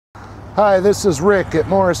Hi, this is Rick at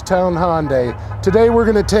Morristown Hyundai. Today we're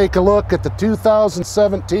going to take a look at the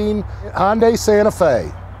 2017 Hyundai Santa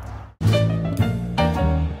Fe.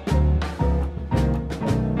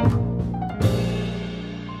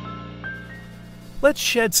 Let's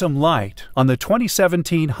shed some light on the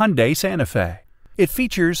 2017 Hyundai Santa Fe. It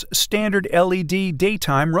features standard LED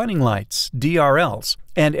daytime running lights, DRLs,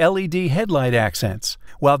 and LED headlight accents,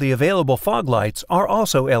 while the available fog lights are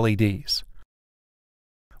also LEDs.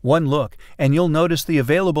 One look and you'll notice the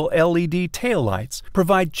available LED taillights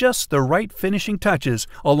provide just the right finishing touches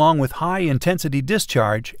along with high-intensity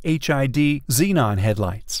discharge HID Xenon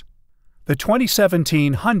headlights. The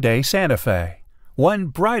 2017 Hyundai Santa Fe. One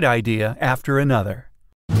bright idea after another.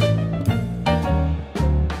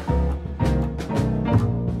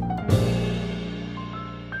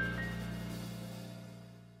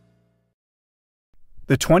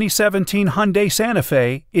 The 2017 Hyundai Santa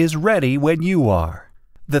Fe is ready when you are.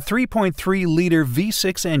 The 3.3-liter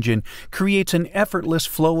V6 engine creates an effortless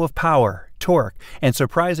flow of power, torque, and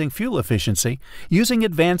surprising fuel efficiency using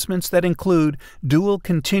advancements that include dual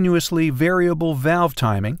continuously variable valve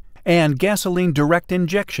timing and gasoline direct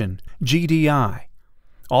injection, GDI.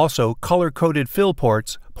 Also, color-coded fill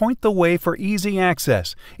ports point the way for easy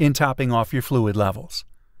access in topping off your fluid levels.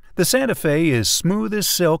 The Santa Fe is smooth as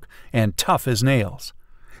silk and tough as nails.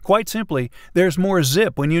 Quite simply, there's more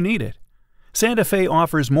zip when you need it. Santa Fe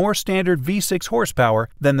offers more standard V6 horsepower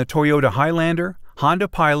than the Toyota Highlander, Honda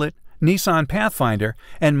Pilot, Nissan Pathfinder,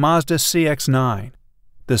 and Mazda CX-9.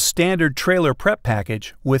 The standard trailer prep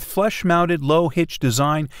package with flush-mounted low-hitch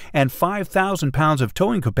design and 5,000 pounds of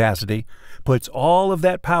towing capacity puts all of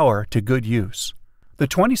that power to good use. The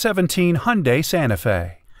 2017 Hyundai Santa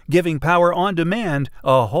Fe, giving power on demand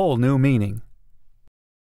a whole new meaning.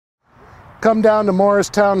 Come down to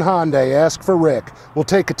Morristown Hyundai, ask for Rick. We'll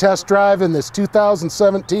take a test drive in this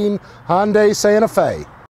 2017 Hyundai Santa Fe.